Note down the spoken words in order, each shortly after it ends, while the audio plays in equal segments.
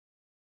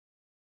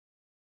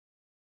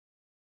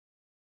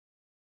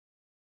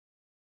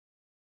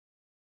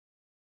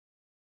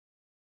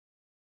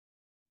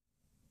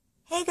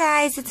Hey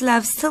guys, it's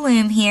Loves to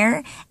Loom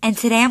here, and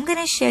today I'm going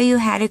to show you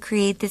how to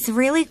create this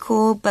really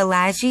cool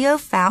Bellagio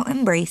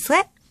fountain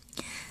bracelet.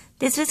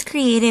 This was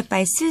created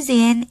by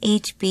Suzanne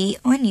HB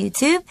on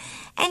YouTube,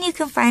 and you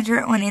can find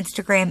her on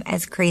Instagram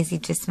as Crazy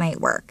Just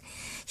Might Work.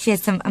 She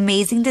has some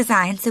amazing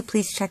designs, so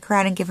please check her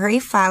out and give her a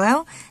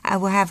follow. I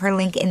will have her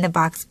link in the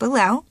box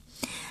below.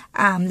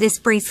 This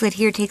bracelet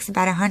here takes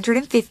about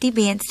 150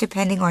 bands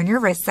depending on your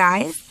wrist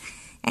size,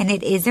 and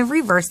it is a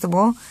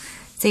reversible.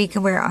 So you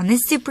can wear it on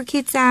this super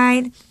cute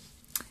side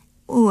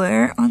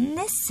or on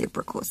this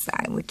super cool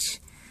side, which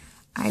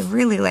I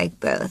really like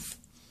both.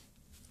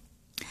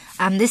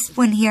 This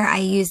one here, I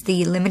use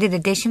the limited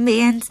edition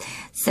bands,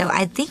 so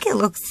I think it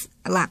looks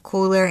a lot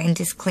cooler and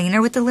just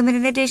cleaner with the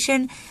limited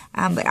edition,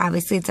 but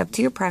obviously it's up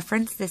to your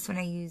preference. This one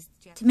I used.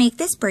 To make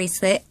this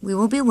bracelet, we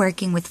will be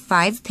working with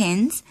 5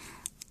 pins,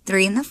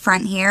 3 in the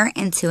front here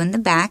and 2 in the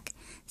back.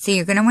 So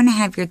you're going to want to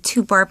have your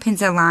 2 bar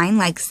pins aligned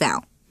like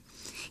so.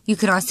 You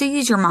could also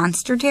use your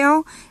monster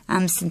tail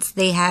since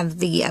they have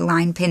the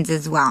aligned pins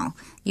as well.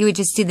 You would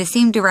just do the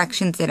same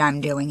directions that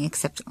I'm doing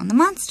except on the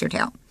monster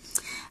tail.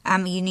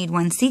 You need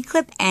 1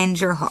 C-clip and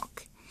your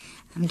hook.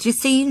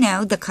 Just so you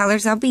know, the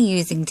colors I'll be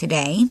using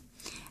today,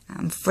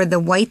 for the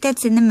white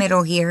that's in the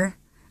middle here,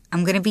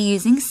 I'm going to be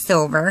using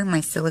silver,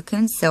 my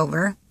silicone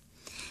silver.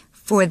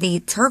 For the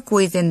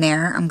turquoise in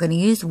there, I'm going to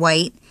use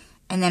white.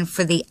 And then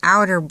for the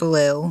outer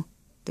blue,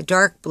 the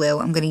dark blue,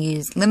 I'm going to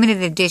use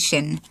limited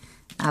edition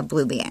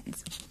blue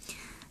bands.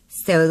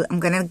 So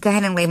I'm going to go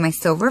ahead and lay my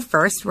silver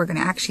first. We're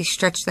going to actually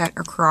stretch that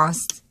across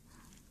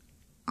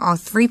all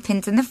 3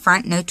 pins in the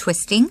front, no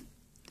twisting.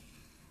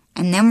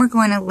 And then we're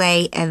going to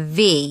lay a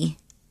V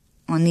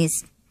on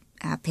these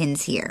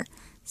pins here.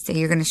 So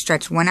you're going to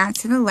stretch 1 out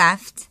to the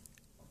left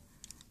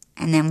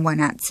and then 1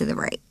 out to the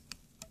right,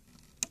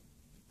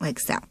 like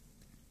so.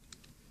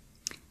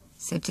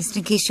 So just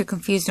in case you're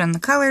confused on the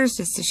colors,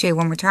 just to show you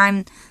one more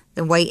time,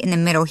 the white in the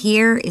middle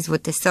here is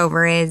what the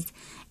silver is.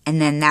 And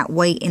then that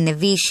white in the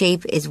V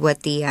shape is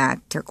what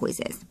the turquoise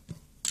is.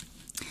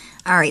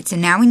 Alright, so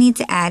now we need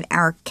to add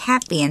our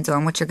cap bands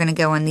on, which are going to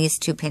go on these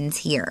 2 pins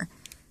here.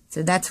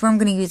 So that's where I'm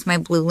going to use my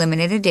blue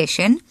limited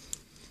edition.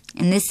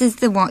 And this is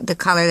the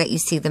color that you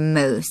see the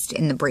most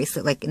in the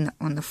bracelet, like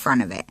on the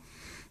front of it.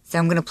 So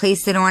I'm going to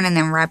place it on and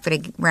then wrap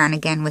it around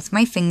again with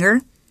my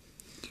finger.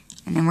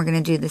 And then we're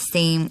going to do the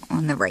same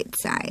on the right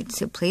side.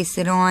 So place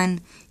it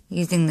on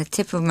using the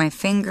tip of my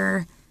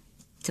finger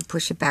to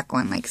push it back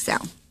on like so.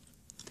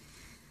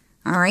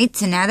 Alright,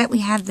 so now that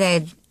we have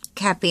the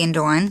cap band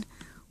on,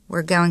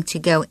 we're going to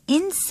go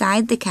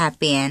inside the cap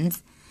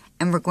bands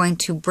and we're going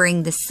to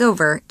bring the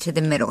silver to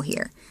the middle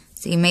here.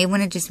 So you may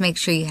want to just make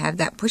sure you have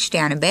that pushed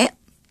down a bit.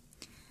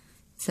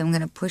 So I'm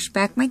going to push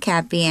back my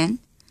cap band,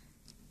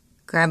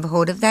 grab a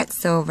hold of that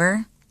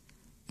silver,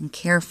 and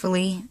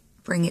carefully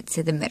bring it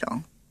to the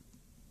middle.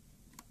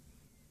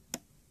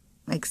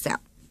 Like so.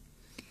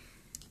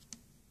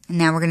 And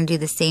now we're going to do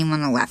the same on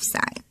the left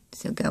side.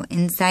 So go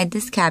inside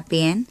this cap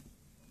band.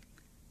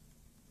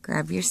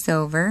 Grab your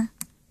silver,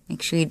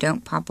 make sure you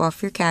don't pop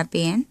off your cap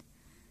band,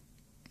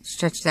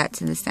 stretch that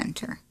to the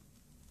center.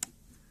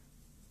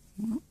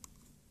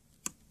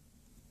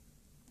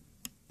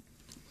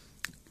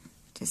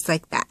 Just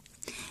like that.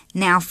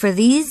 Now for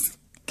these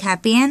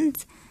cap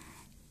bands,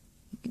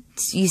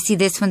 you see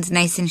this one's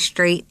nice and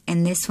straight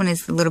and this one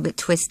is a little bit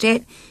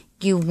twisted.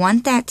 You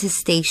want that to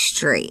stay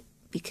straight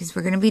because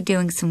we're going to be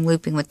doing some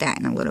looping with that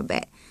in a little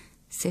bit.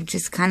 So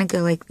just kind of go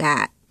like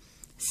that,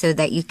 so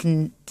that you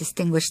can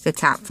distinguish the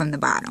top from the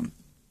bottom.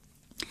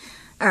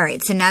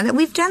 Alright, so now that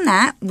we've done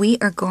that, we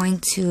are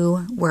going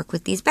to work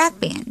with these back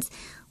bands.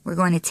 We're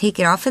going to take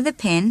it off of the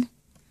pin,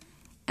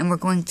 and we're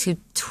going to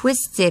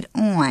twist it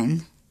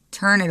on,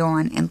 turn it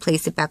on, and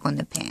place it back on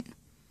the pin.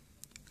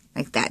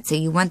 Like that. So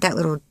you want that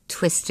little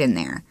twist in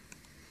there.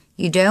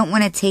 You don't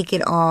want to take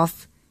it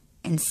off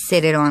and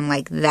sit it on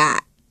like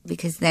that,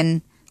 because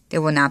then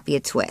there will not be a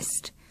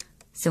twist.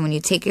 So when you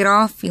take it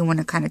off, you want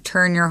to kind of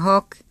turn your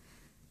hook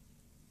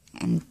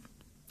and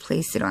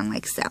place it on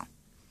like so.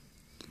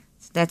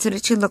 So that's what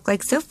it should look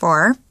like so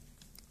far.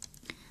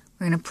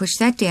 We're going to push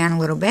that down a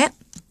little bit.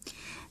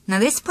 Now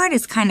this part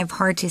is kind of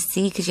hard to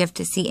see because you have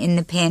to see in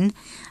the pin.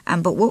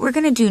 But what we're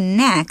going to do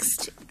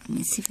next, let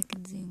me see if I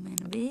can zoom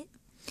in a bit,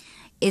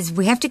 is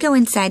we have to go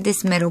inside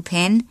this middle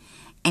pin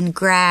and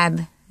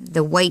grab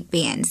the white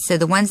bands. So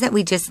the ones that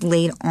we just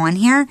laid on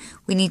here,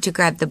 we need to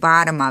grab the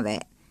bottom of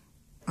it.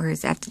 Or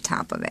is that the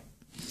top of it?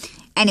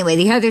 Anyway,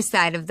 the other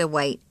side of the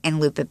white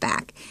and loop it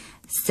back.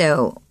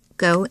 So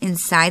go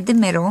inside the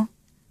middle,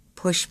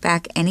 push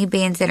back any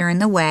bands that are in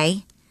the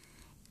way,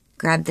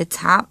 grab the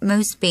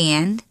topmost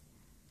band,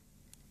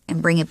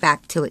 and bring it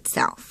back to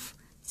itself.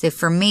 So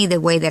for me,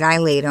 the way that I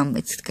laid them,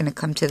 it's going to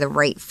come to the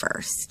right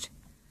first.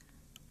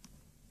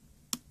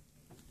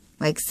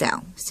 Like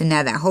so. So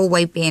now that whole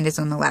white band is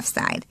on the left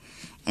side.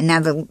 And now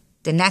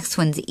the next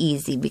one's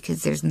easy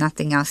because there's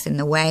nothing else in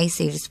the way.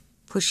 So you just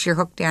push your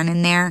hook down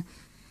in there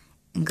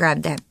and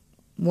grab that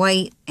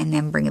white and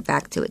then bring it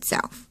back to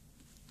itself.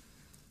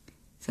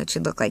 So it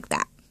should look like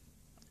that.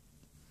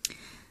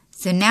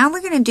 So now we're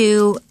going to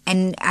do,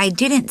 and I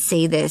didn't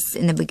say this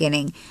in the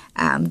beginning,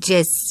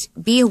 just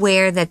be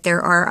aware that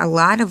there are a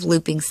lot of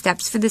looping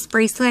steps for this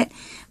bracelet,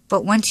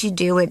 but once you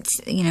do it,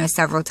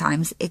 several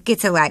times, it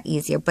gets a lot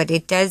easier, but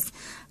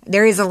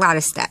there is a lot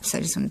of steps. So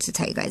I just wanted to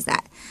tell you guys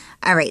that.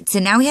 All right, so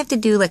now we have to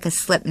do like a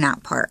slip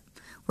knot part.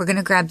 We're going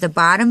to grab the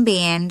bottom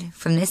band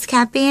from this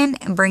cap band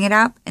and bring it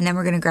up, and then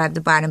we're going to grab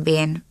the bottom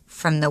band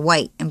from the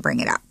white and bring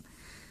it up.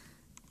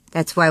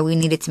 That's why we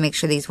needed to make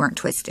sure these weren't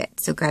twisted.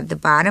 So grab the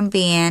bottom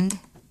band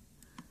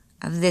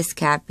of this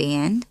cap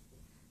band,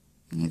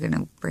 and you're going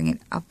to bring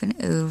it up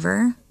and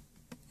over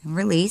and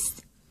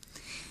release.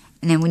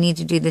 And then we need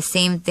to do the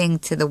same thing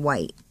to the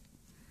white.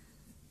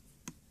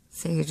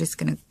 So you're just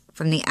going to,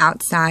 from the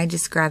outside,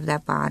 just grab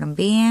that bottom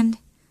band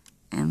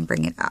and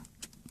bring it up.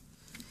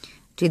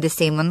 Do the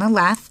same on the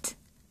left.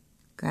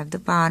 Grab the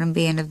bottom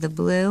band of the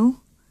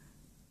blue,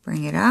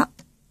 bring it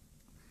up,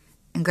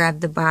 and grab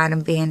the bottom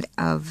band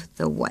of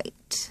the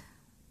white.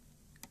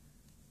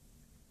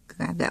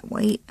 Grab that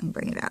white and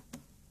bring it up,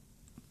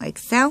 like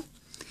so.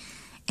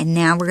 And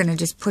now we're going to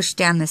just push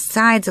down the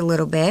sides a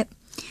little bit,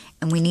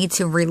 and we need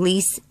to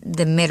release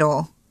the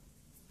middle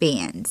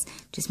bands.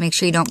 Just make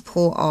sure you don't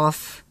pull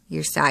off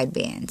your side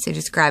band. So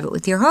just grab it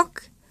with your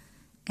hook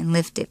and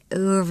lift it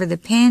over the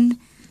pin,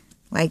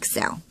 like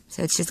so.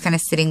 So it's just kind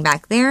of sitting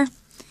back there.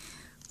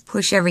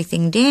 Push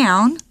everything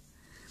down.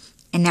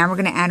 And now we're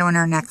going to add on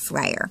our next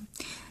layer.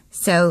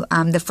 So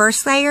the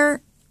first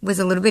layer was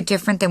a little bit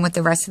different than what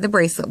the rest of the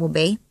bracelet will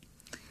be.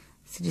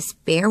 So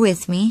just bear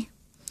with me.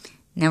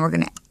 Now we're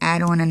going to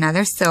add on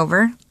another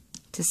silver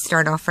to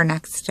start off our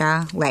next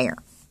layer.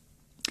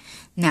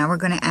 Now we're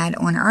going to add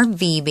on our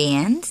V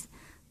bands.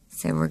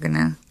 So we're going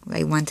to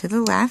lay one to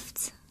the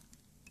left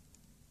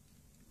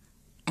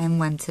and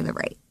one to the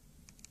right.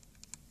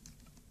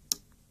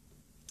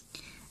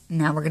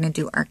 Now we're going to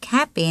do our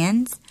cap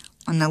bands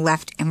on the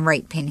left and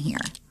right pin here.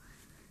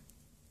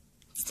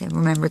 So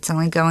remember, it's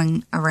only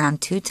going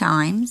around 2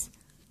 times.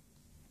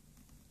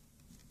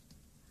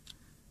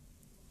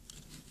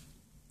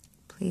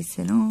 Place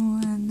it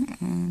on,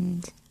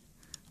 and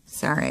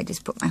sorry, I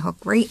just put my hook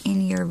right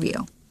in your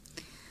view,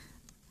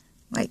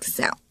 like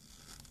so.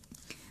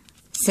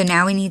 So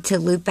now we need to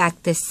loop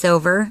back this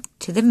silver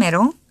to the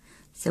middle.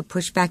 So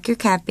push back your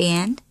cap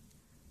band,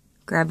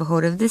 grab a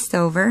hold of the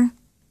silver,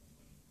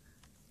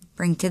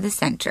 bring to the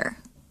center.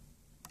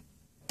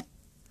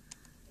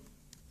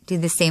 Do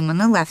the same on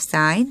the left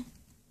side.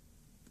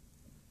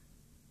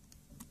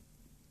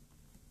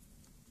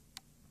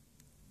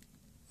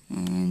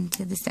 And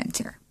to the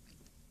center.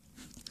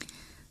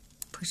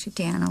 Push it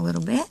down a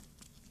little bit.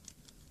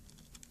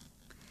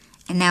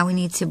 And now we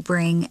need to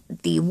bring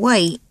the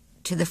white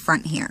to the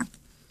front here.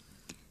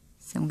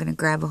 So I'm going to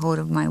grab a hold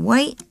of my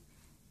white,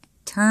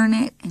 turn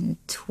it and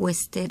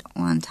twist it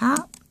on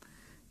top.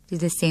 Do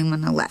the same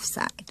on the left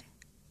side.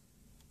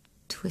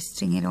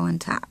 Twisting it on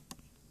top.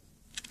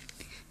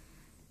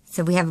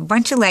 So we have a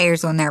bunch of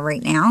layers on there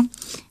right now.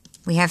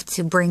 We have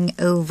to bring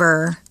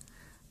over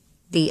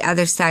the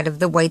other side of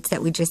the whites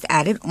that we just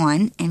added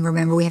on. And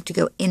remember, we have to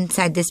go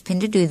inside this pin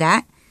to do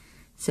that.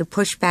 So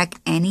push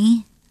back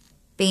any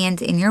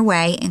band in your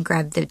way and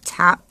grab the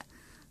top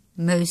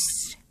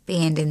most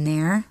band in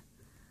there,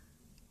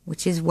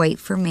 which is white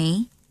for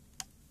me,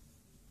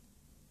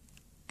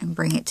 and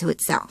bring it to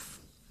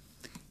itself.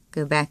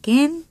 Go back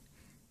in,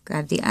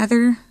 grab the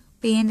other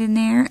band in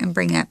there, and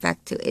bring that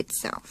back to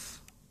itself.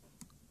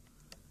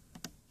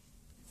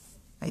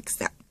 Like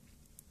so.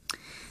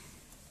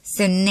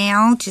 So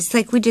now, just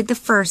like we did the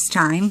first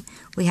time,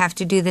 we have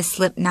to do the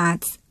slip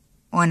knots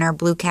on our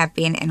blue cap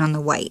band and on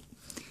the white.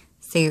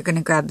 So you're going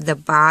to grab the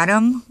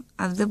bottom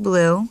of the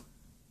blue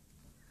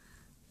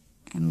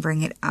and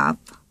bring it up.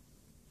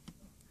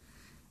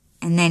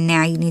 And then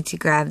now you need to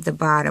grab the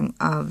bottom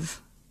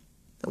of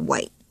the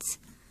white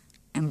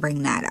and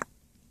bring that up.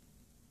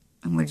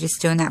 And we're just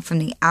doing that from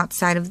the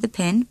outside of the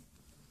pin.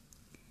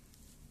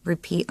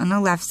 Repeat on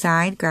the left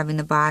side, grabbing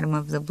the bottom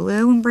of the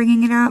blue and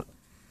bringing it up.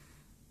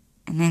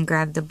 And then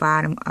grab the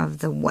bottom of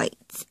the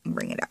white and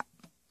bring it up.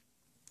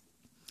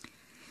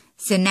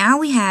 So now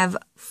we have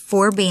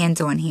 4 bands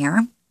on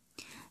here.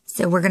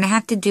 So we're going to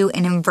have to do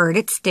an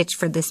inverted stitch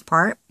for this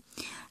part.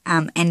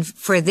 And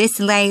for this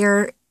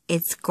layer,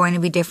 it's going to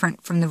be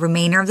different from the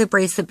remainder of the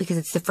bracelet because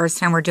it's the first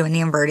time we're doing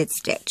the inverted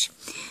stitch.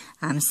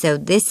 So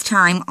this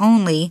time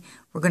only,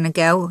 we're going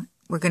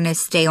to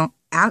stay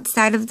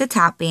outside of the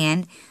top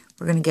band.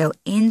 We're going to go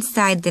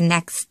inside the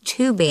next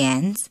 2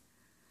 bands,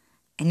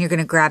 and you're going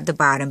to grab the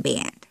bottom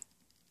band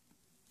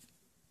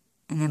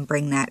and then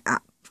bring that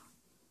up.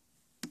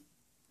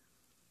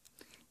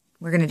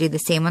 We're going to do the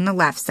same on the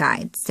left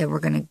side. So we're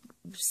going to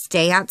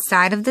stay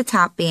outside of the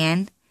top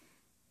band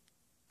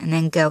and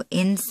then go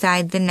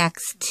inside the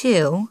next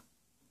 2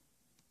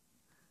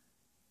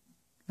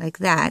 like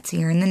that. So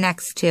you're in the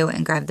next 2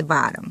 and grab the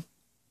bottom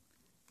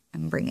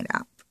and bring it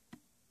up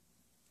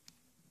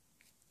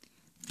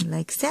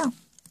like so.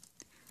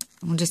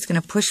 I'm just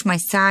going to push my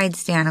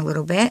sides down a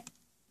little bit,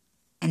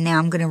 and now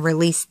I'm going to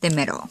release the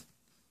middle.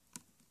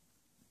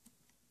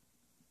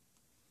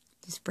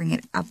 Just bring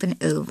it up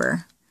and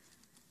over.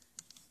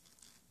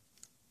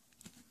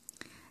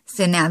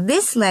 So now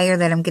this layer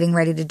that I'm getting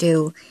ready to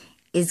do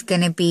is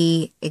going to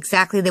be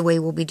exactly the way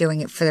we'll be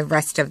doing it for the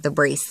rest of the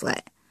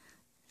bracelet.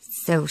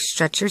 So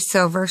stretch your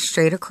silver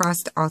straight across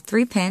all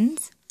 3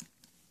 pins.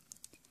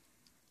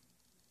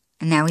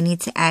 And now we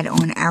need to add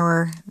on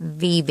our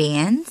V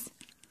bands.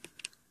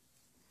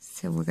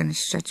 So we're going to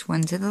stretch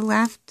one to the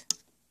left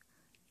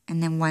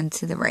and then one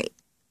to the right.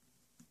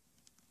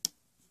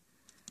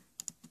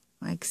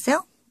 Like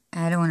so.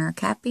 Add on our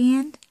cap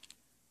band.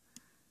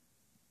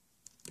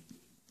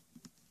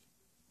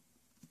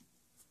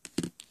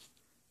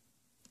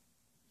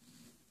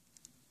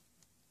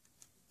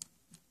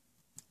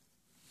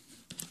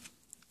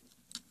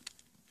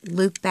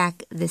 Loop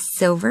back the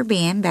silver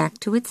band back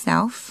to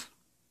itself.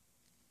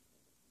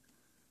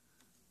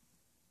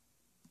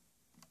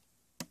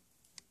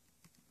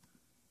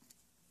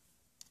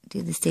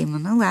 Do the same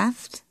on the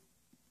left.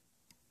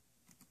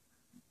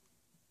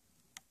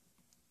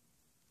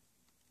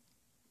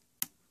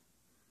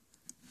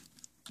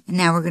 And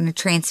now we're going to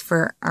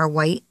transfer our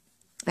white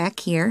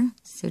back here.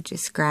 So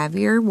just grab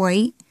your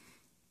white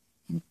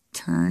and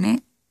turn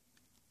it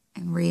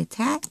and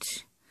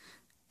reattach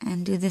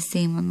and do the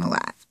same on the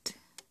left.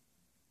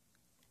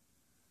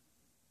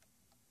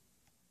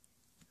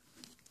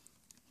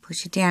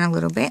 Push it down a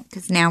little bit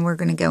because now we're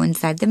going to go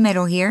inside the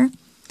middle here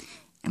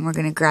and we're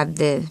going to grab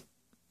the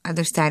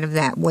other side of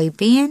that white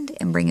band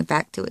and bring it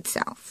back to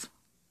itself.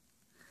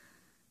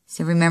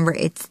 So remember,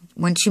 it's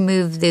once you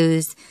move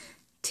those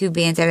 2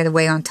 bands out of the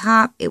way on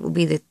top, it will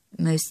be the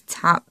most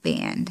top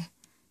band.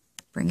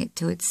 Bring it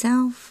to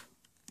itself.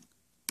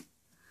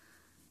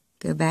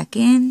 Go back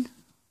in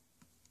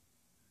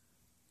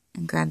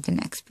and grab the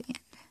next band.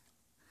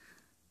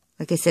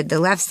 Like I said, the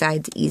left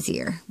side's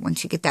easier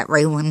once you get that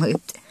right one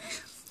looped.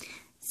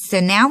 So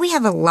now we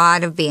have a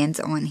lot of bands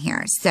on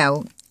here.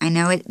 So I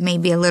know it may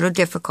be a little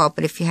difficult,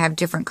 but if you have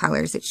different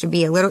colors, it should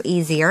be a little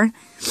easier.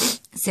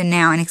 So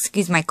now, and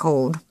excuse my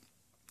cold.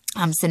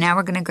 So now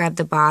we're going to grab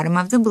the bottom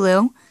of the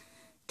blue,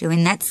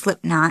 doing that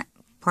slip knot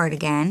part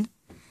again.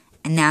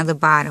 And now the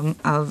bottom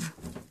of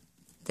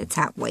the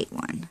top white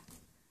one.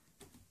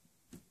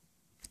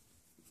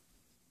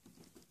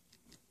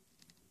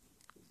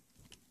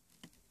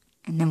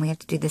 And then we have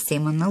to do the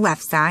same on the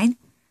left side.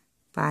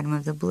 Bottom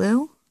of the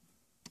blue.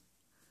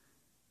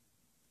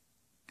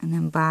 And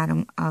then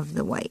bottom of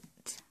the white.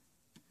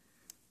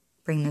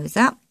 Bring those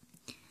up.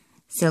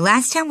 So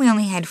last time we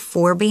only had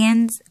 4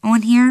 bands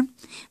on here,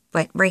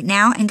 but right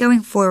now and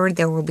going forward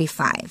there will be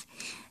 5.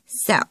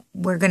 So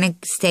we're going to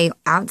stay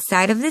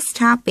outside of this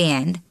top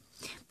band,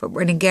 but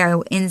we're going to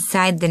go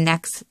inside the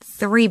next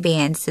 3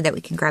 bands so that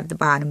we can grab the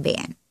bottom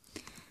band.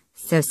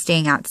 So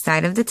staying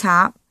outside of the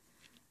top,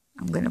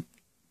 I'm going to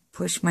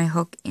push my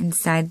hook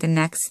inside the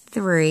next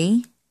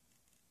 3.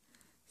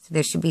 So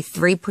there should be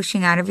 3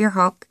 pushing out of your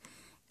hook.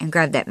 And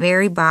grab that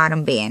very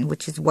bottom band,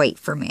 which is white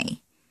for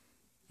me,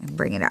 and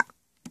bring it up.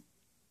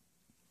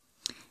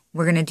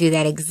 We're going to do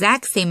that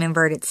exact same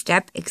inverted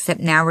step,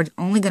 except now we're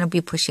only going to be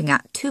pushing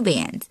out 2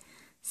 bands.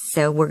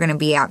 So we're going to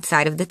be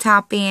outside of the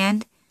top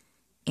band,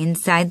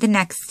 inside the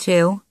next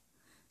 2,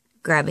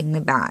 grabbing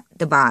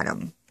the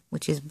bottom,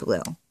 which is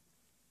blue.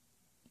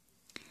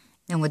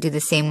 Then we'll do the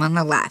same on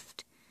the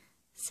left.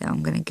 So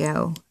I'm going to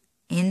go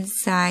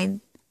inside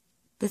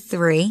the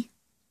 3.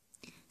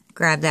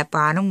 Grab that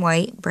bottom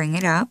white, bring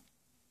it up.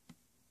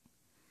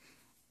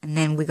 And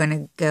then we're going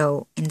to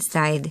go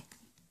inside.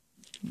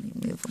 Let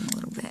me move them a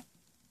little bit.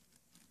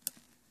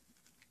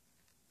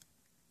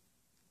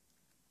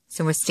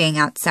 So we're staying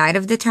outside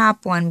of the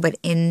top one, but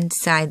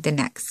inside the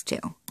next 2.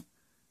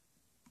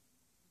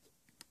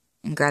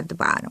 And grab the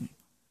bottom.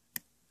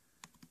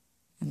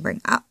 And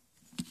bring up.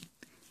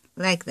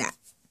 Like that.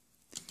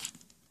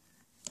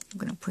 I'm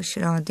going to push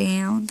it all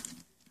down.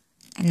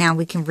 And now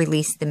we can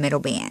release the middle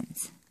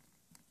bands.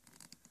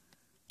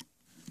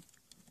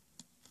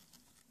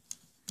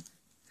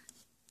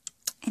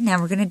 And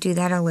now we're going to do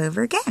that all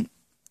over again.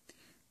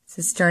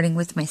 So starting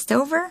with my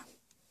silver,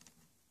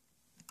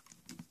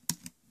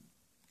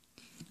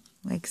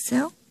 like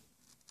so.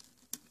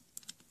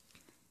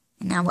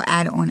 And now we'll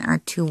add on our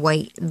 2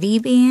 white V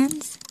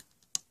bands.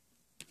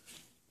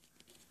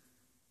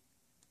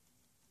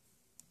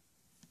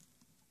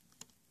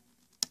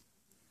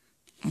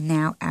 And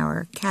now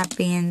our cap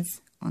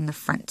bands on the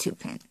front 2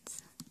 pins.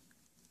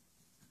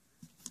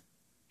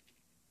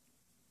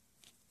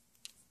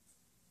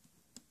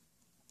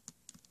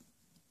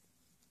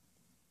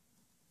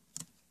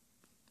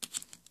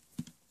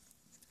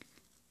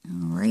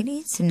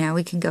 Alrighty, so now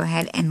we can go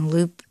ahead and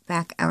loop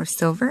back our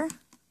silver.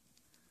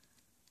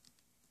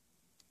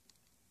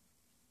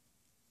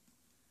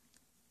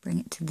 Bring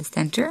it to the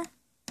center.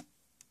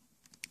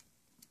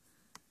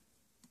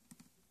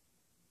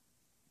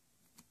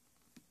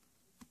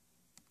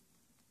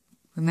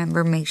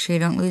 Remember, make sure you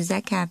don't lose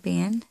that cap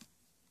band.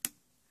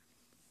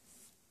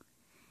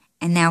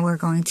 And now we're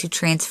going to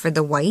transfer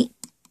the white.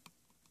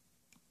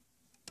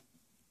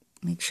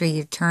 Make sure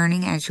you're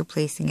turning as you're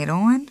placing it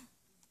on.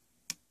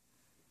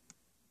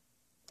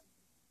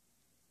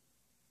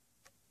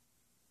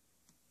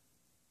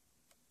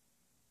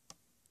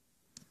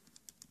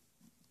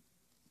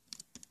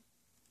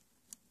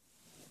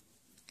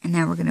 And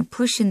now we're going to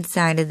push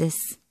inside of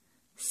this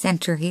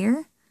center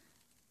here.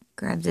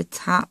 Grab the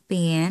top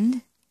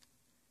band.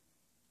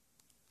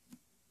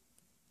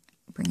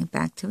 Bring it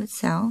back to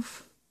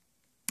itself.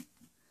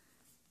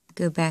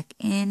 Go back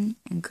in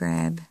and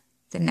grab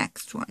the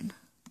next one.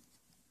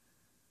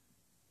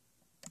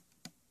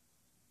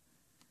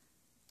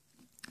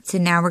 So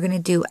now we're going to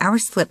do our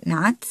slip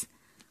knots.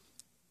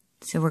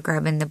 So we're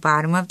grabbing the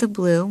bottom of the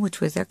blue,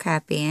 which was our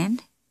cap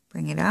band.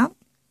 Bring it up.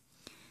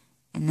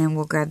 And then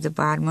we'll grab the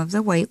bottom of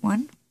the white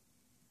one.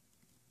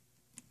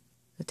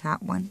 The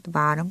top one, the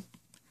bottom.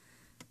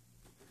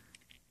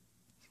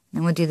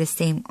 And we'll do the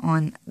same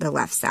on the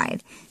left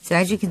side. So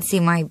as you can see,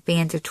 my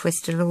bands are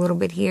twisted a little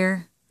bit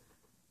here.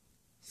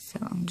 So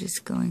I'm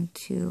just going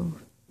to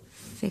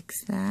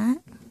fix that.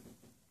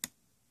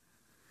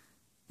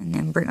 And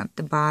then bring up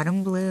the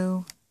bottom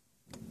blue.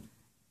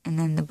 And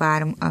then the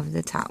bottom of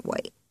the top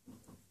white.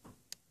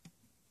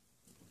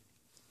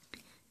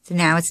 So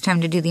now it's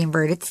time to do the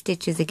inverted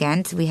stitches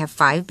again. So we have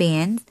 5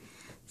 bands.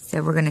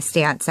 So we're going to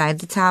stay outside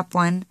the top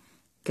one,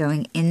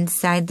 going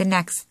inside the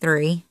next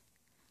 3,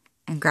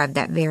 and grab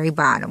that very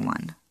bottom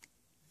one.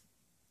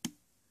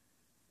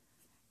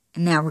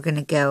 And now we're going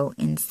to go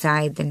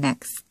inside the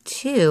next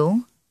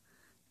 2.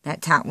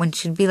 That top one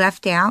should be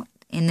left out.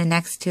 In the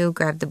next 2,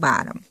 grab the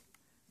bottom.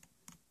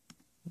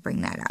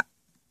 Bring that up.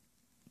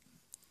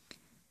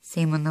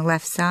 Same on the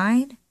left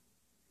side.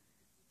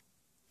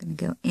 Going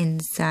to go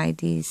inside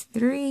these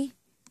 3,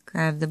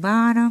 grab the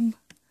bottom,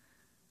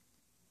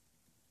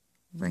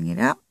 bring it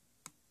up,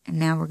 and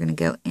now we're going to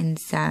go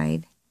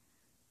inside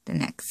the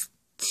next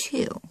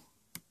 2,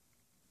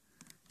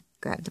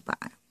 grab the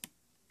bottom.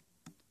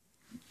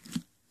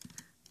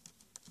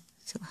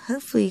 So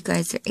hopefully you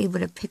guys are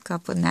able to pick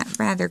up on that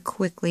rather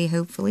quickly,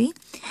 hopefully.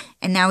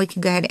 And now we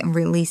can go ahead and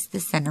release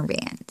the center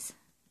bands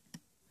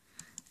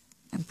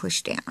and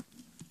push down.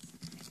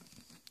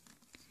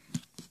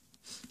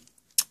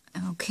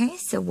 Okay,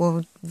 so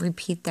we'll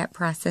repeat that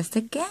process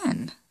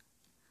again.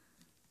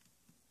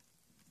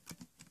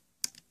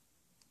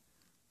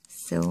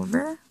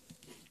 Silver.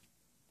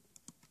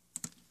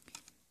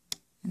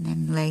 And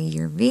then lay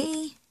your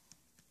V.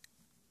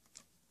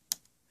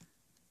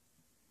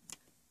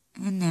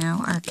 And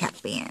now our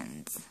cap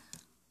bands.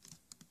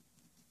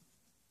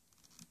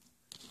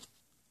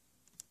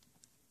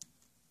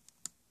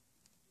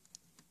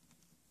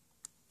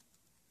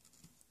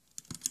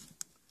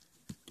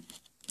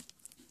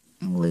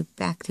 Loop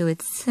back to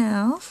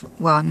itself.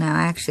 Well, no,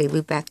 actually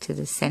loop back to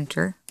the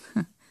center,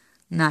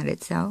 not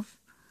itself.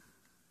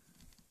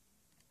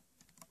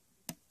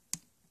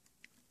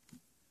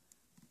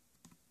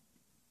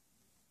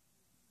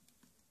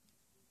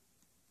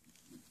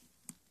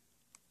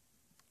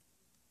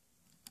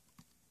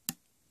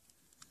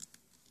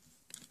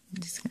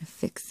 I'm just going to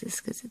fix this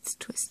because it's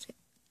twisted.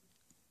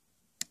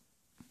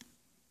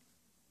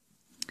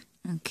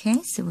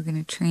 Okay, so we're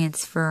going to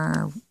transfer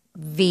our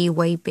V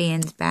white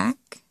bands back.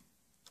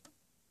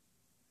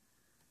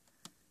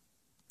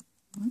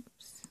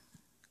 Oops.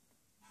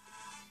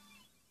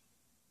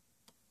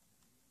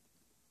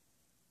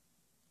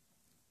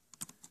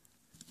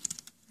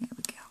 There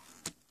we go.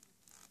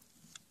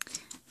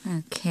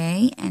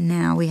 Okay, and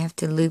now we have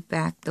to loop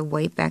back the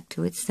white back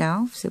to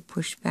itself. So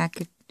push back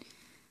your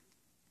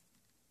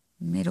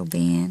middle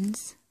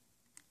bands.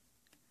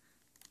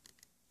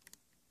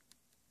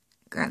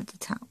 Grab the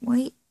top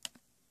white.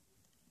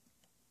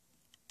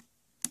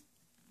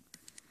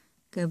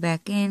 Go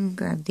back in,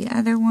 grab the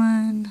other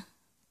one.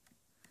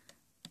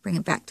 Bring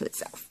it back to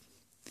itself.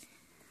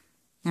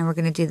 Now we're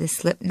going to do the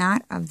slip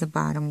knot of the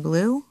bottom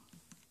blue.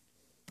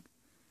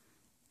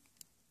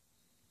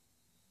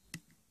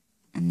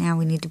 And now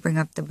we need to bring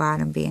up the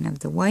bottom band of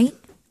the white.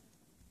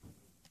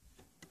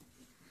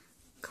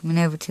 Coming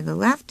over to the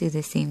left, do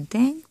the same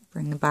thing.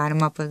 Bring the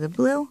bottom up of the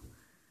blue.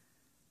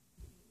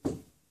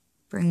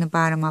 Bring the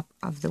bottom up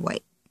of the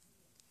white.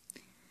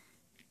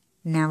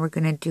 Now we're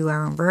going to do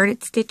our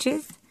inverted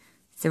stitches.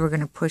 So we're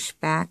going to push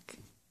back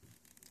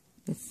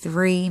the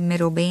 3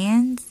 middle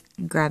bands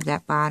and grab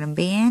that bottom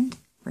band,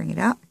 bring it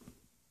up.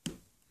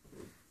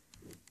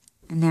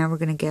 And now we're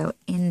going to go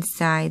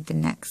inside the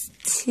next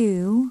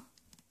 2.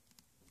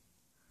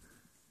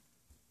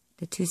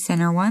 The 2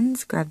 center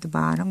ones, grab the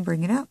bottom,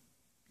 bring it up.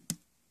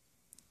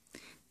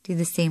 Do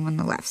the same on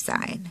the left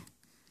side.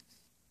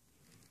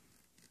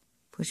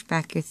 Push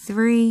back your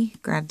 3,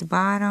 grab the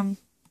bottom,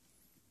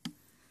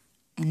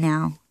 and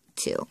now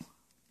 2.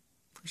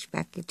 Push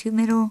back your 2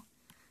 middle,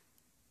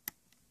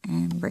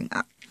 and bring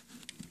up.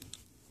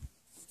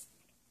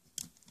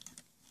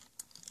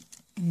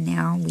 And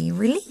now we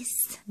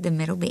release the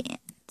middle bands.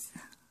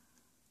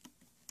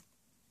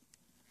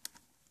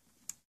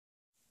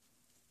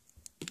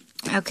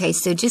 Okay,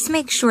 so just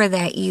make sure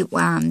that you,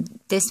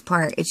 this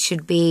part, it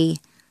should be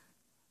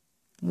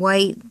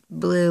white,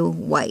 blue,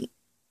 white.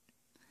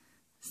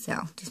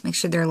 So just make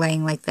sure they're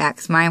laying like that,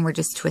 because mine were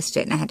just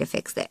twisted and I had to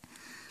fix it.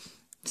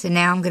 So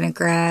now I'm going to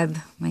grab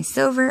my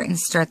silver and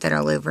start that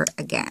all over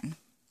again.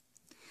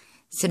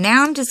 So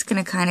now I'm just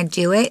going to kind of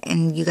do it,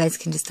 and you guys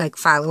can just like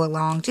follow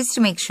along just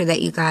to make sure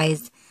that you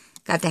guys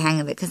got the hang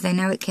of it, because I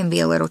know it can be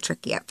a little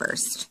tricky at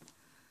first.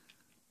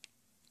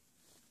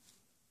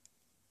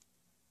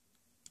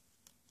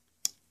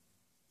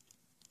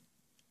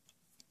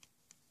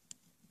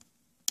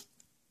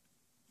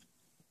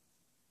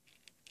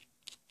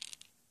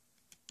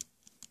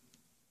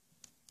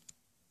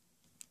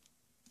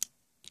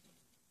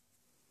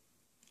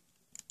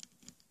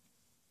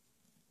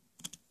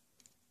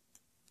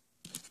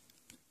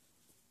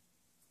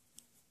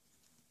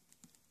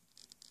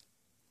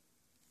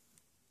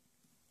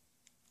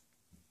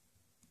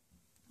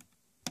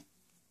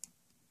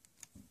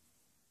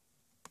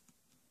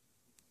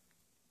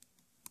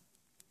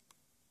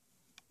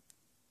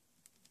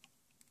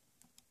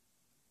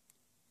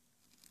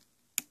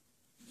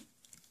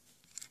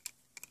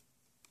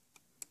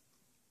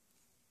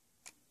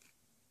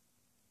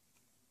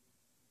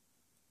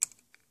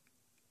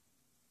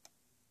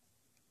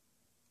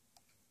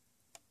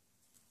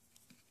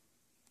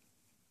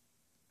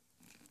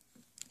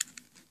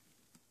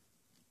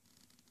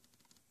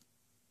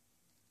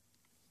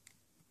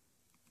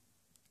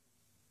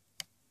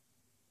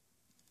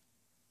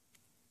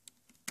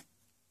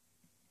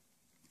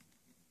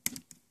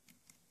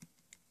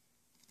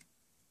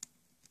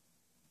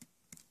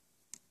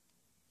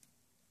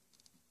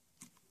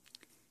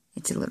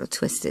 It's a little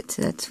twisted,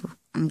 so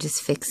I'm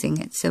just fixing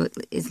it so it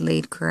is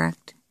laid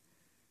correct.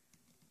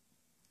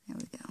 There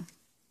we go.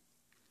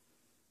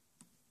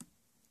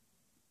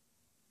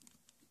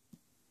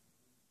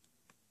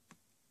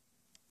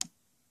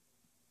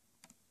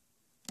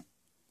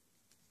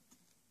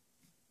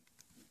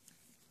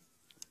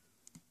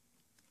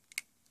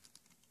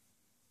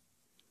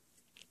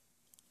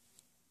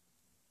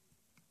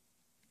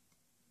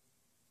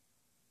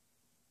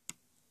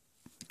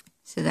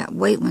 So that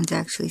white one's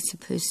actually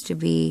supposed to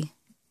be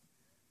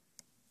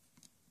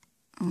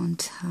on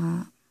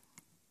top.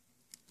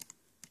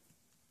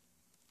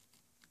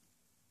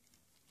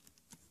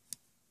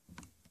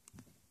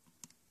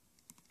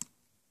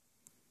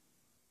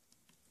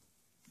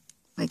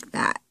 Like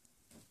that.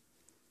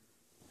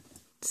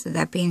 So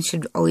that band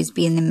should always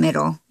be in the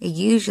middle. It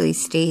usually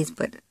stays,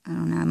 but I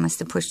don't know, I must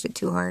have pushed it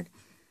too hard.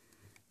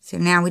 So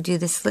now we do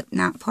the slip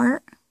knot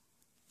part.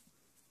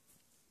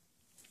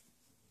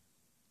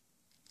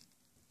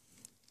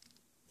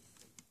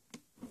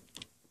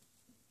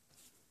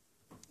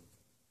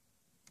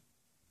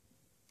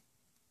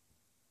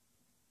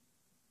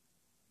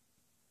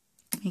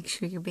 Make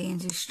sure your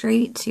bands are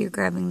straight so you're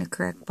grabbing the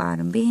correct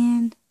bottom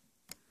band.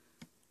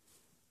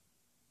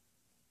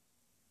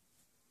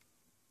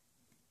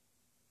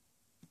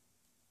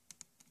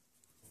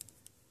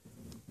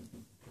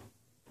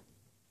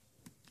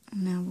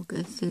 And now we'll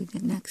go through the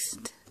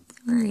next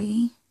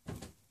 3.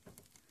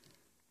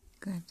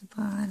 Grab the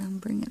bottom,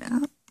 bring it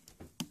up.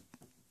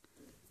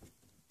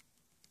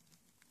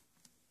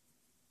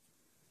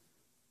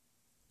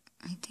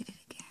 I did it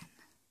again.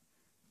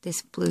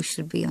 This blue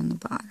should be on the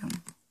bottom.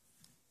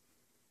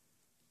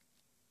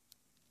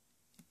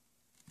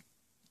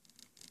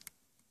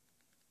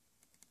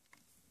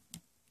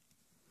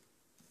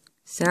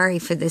 Sorry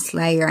for this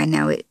layer. I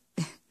know it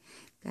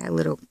got a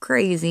little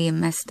crazy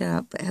and messed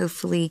up, but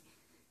hopefully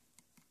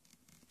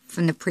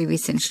from the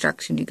previous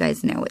instruction you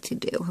guys know what to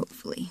do,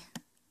 hopefully.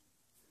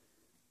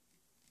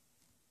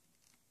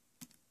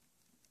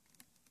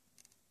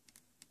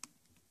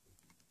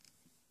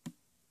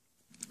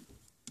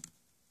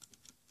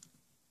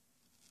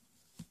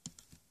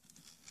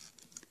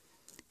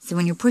 So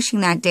when you're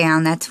pushing that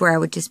down, that's where I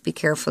would just be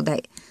careful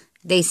that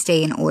they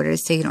stay in order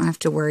so you don't have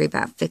to worry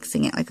about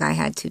fixing it like I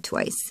had to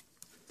twice.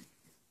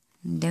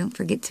 And don't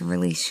forget to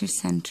release your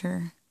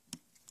center.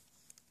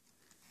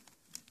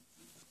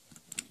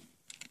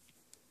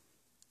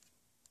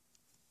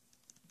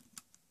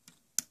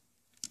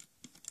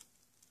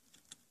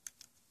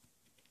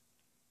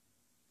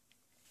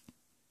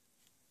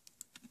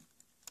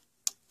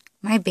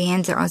 My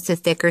bands are also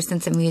thicker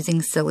since I'm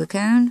using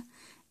silicone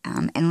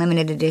and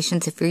limited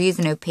editions. If you're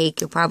using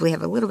opaque, you'll probably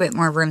have a little bit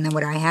more room than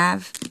what I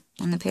have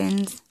on the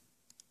pins.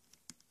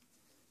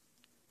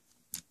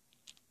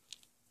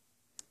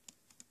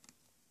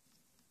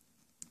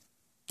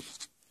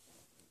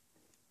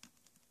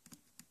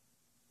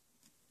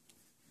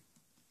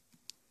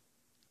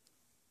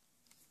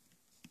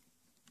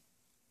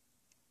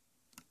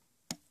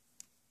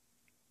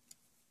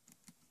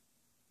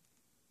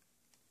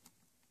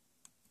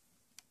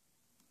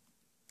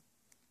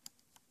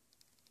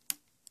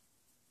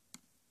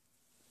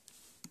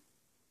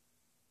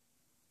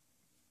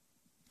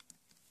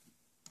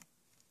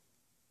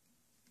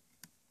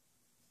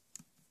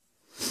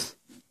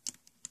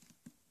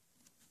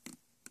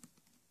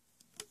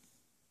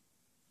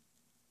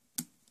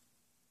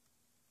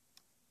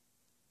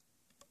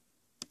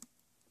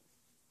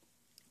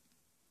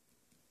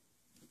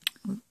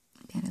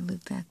 Gotta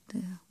loop back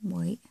the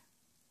white.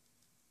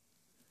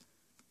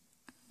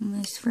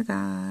 Almost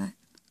forgot.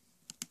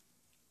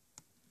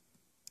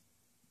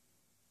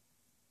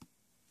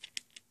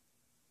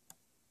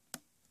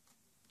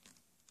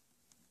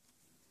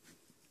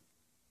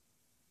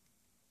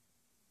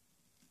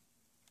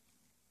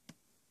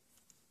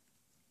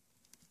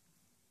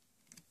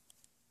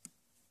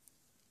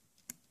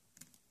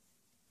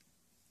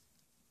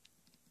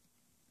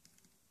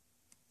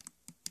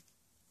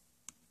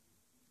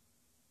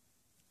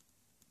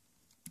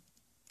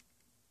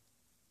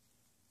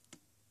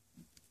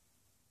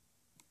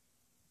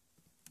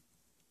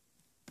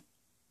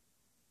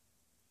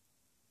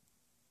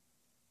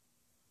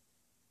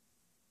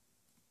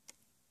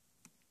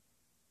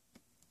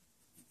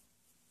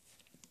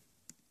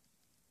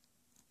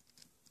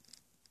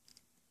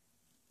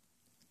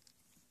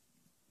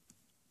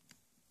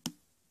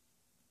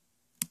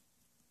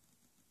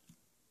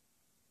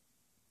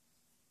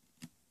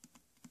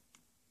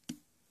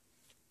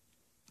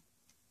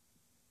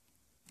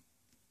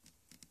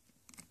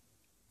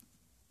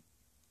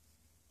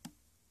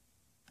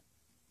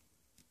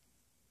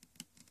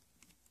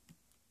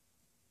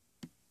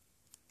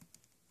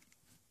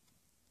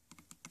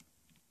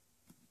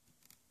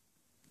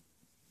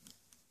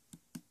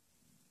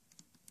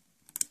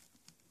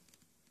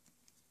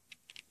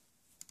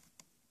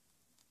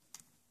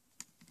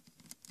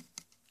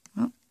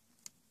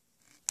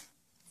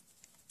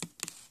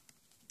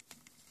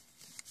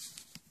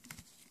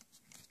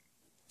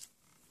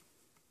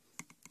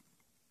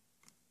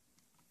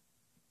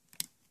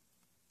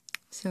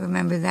 So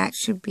remember, that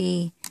should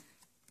be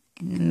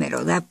in the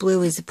middle. That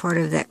blue is a part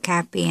of that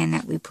cap band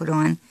that we put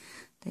on.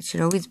 That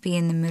should always be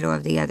in the middle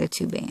of the other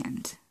two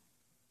bands.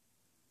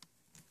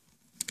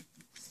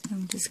 So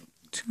I'm just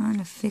trying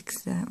to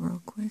fix that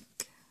real quick.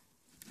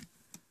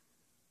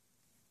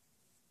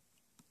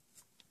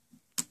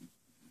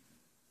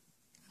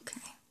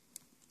 Okay.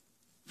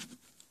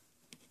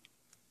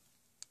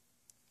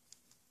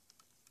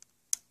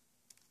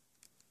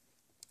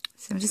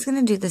 So I'm just going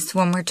to do this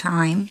one more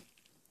time.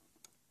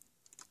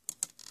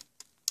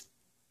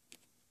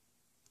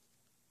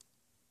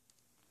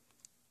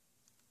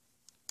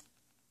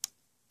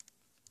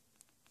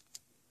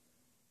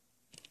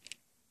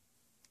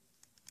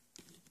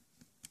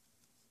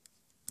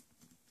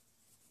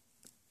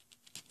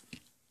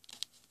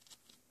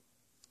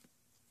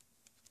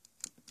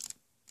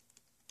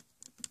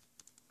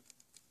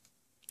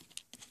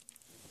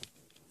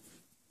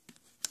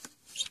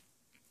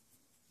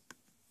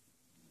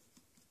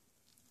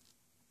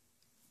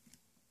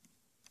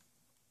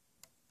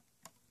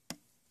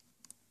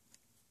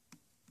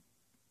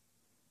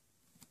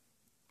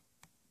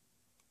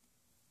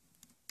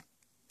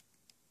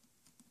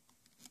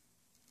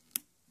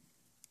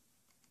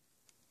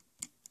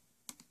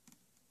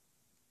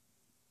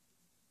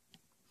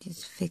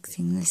 Just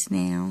fixing this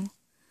now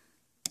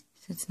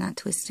so it's not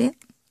twisted.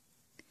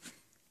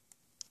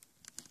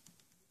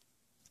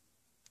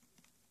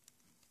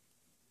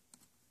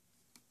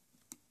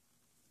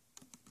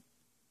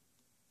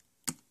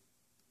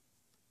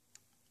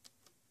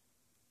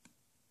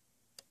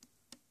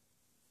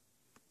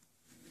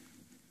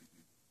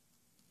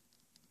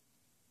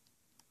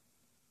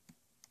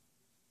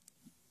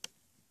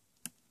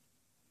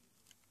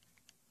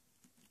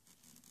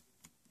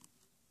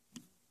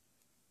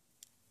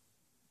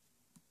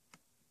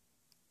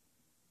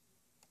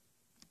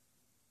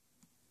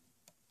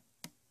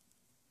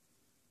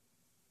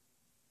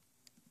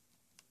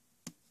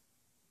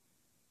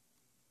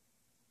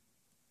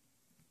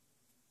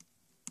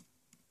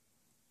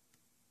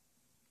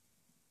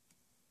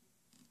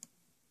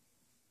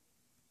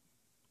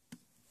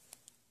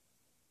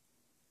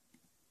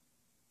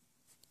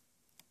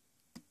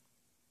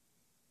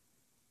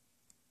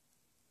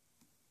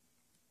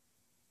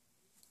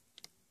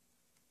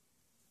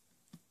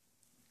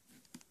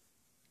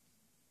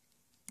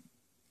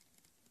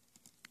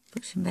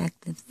 Pushing back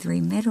the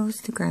three middles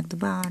to grab the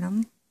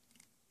bottom.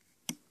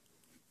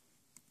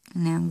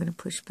 And now I'm going to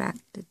push back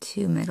the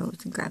two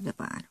middles and grab the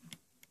bottom.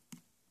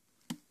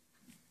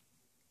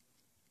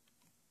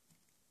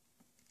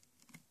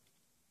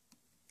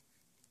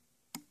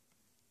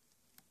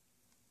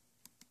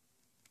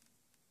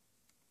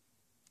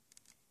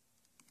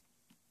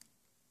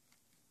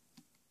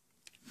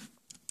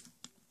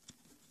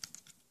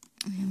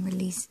 And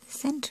release the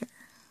center.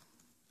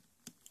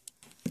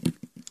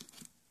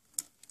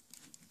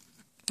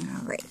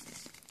 Alright.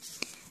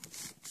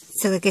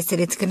 So like I said,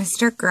 it's going to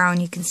start growing.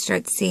 You can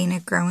start seeing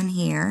it growing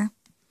here.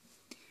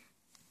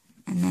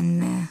 And then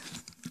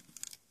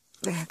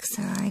the back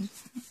side.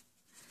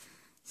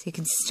 So you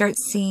can start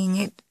seeing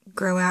it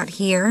grow out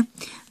here.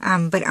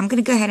 But I'm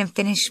going to go ahead and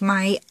finish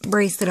my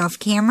bracelet off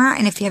camera.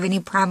 And if you have any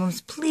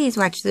problems, please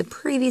watch the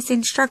previous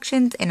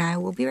instructions and I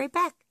will be right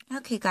back.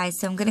 Okay guys,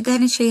 so I'm going to go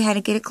ahead and show you how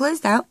to get it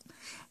closed out.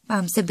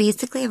 So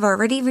basically I've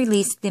already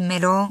released the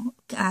middle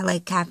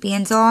like cap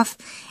bands off,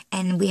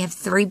 and we have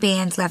 3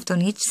 bands left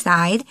on each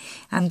side.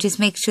 Just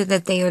make sure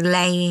that they are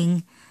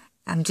laying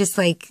just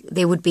like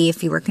they would be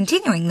if you were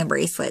continuing the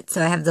bracelet.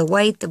 So I have the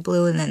white, the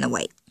blue, and then the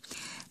white.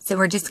 So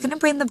we're just going to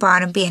bring the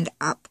bottom band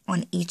up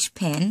on each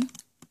pin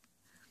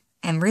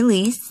and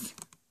release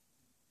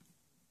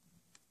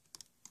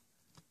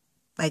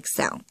like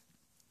so.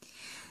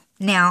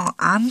 Now,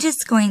 I'm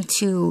just going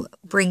to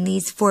bring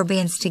these 4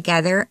 bands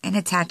together and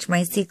attach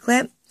my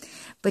C-clip.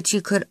 But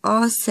you could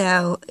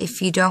also,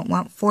 if you don't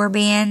want 4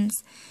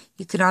 bands,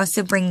 you could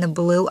also bring the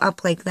blue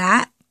up like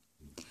that.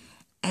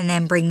 And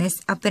then bring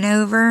this up and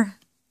over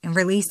and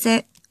release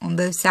it on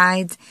both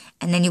sides.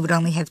 And then you would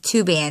only have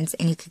 2 bands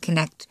and you could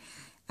connect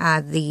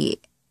the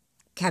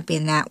cap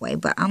band that way.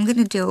 But I'm going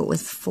to do it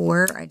with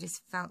 4. I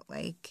just felt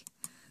like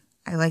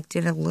I liked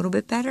it a little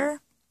bit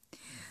better.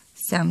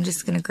 So I'm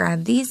just going to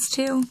grab these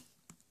 2.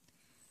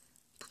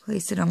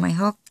 Place it on my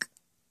hook,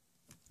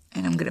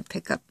 and I'm going to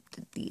pick up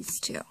these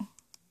 2,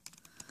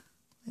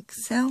 like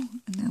so,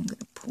 and then I'm going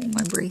to pull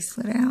my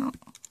bracelet out.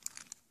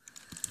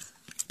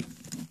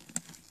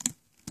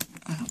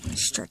 I don't want to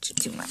stretch it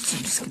too much, I'm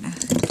just going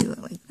to do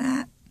it like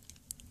that.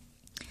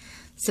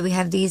 So we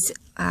have these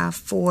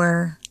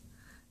 4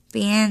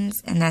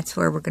 bands, and that's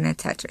where we're going to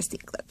attach our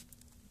C-clip.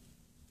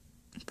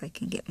 If I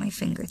can get my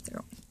finger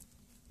through.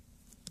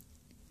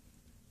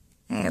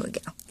 There we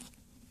go.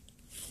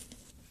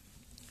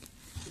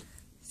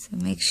 So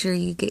make sure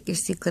you get your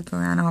C-clip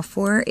around all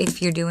 4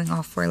 if you're doing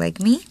all 4 like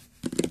me.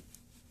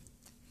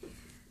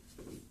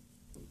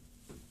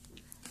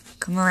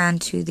 Come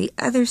around to the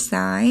other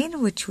side,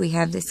 which we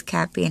have this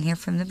cap band here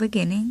from the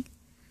beginning.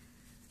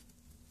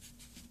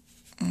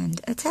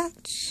 And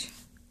attach.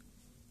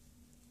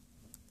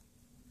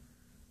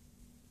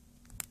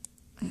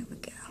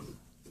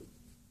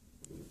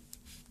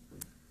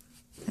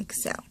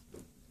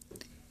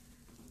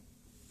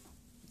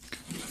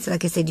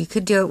 like I said, you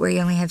could do it where you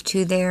only have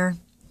 2 there.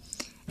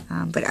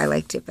 But I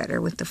liked it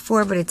better with the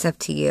 4, but it's up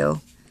to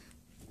you.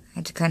 I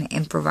had to kind of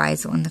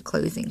improvise on the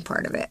closing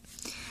part of it.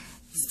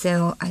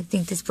 So I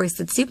think this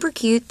bracelet's super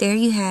cute. There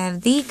you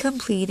have the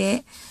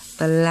completed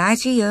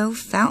Bellagio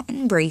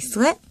fountain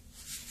bracelet.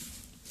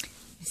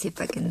 Let's see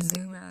if I can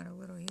zoom out a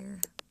little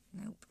here.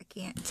 Nope, I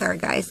can't. Sorry,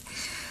 guys.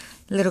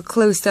 A little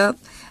close up.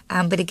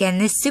 But again,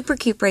 this super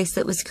cute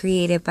bracelet was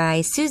created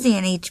by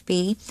Suzanne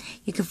HB.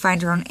 You can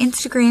find her on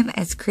Instagram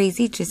as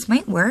Crazy Just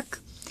Might Work.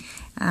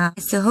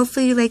 So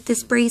hopefully you like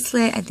this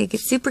bracelet. I think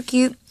it's super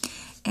cute.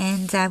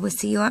 And I will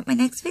see you at my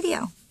next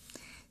video.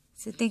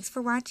 So thanks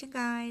for watching,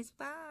 guys.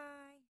 Bye.